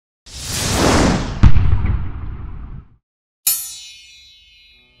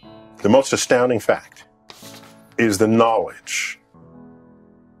The most astounding fact is the knowledge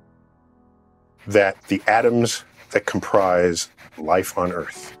that the atoms that comprise life on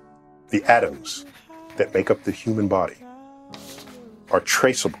Earth, the atoms that make up the human body, are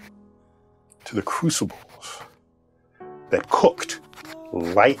traceable to the crucibles that cooked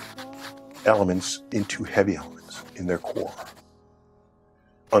light elements into heavy elements in their core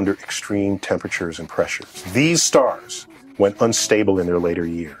under extreme temperatures and pressures. These stars went unstable in their later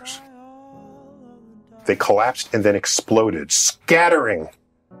years. They collapsed and then exploded, scattering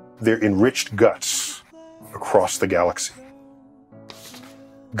their enriched guts across the galaxy.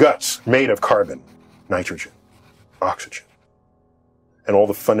 Guts made of carbon, nitrogen, oxygen, and all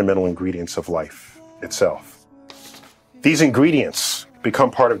the fundamental ingredients of life itself. These ingredients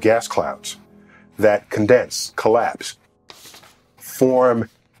become part of gas clouds that condense, collapse, form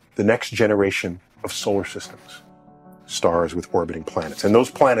the next generation of solar systems, stars with orbiting planets. And those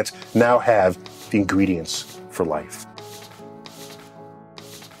planets now have the ingredients for life.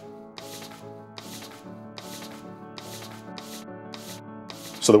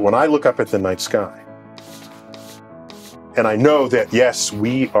 So that when I look up at the night sky, and I know that, yes,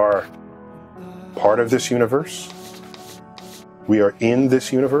 we are part of this universe, we are in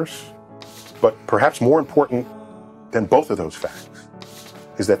this universe, but perhaps more important than both of those facts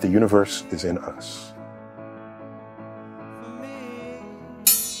is that the universe is in us.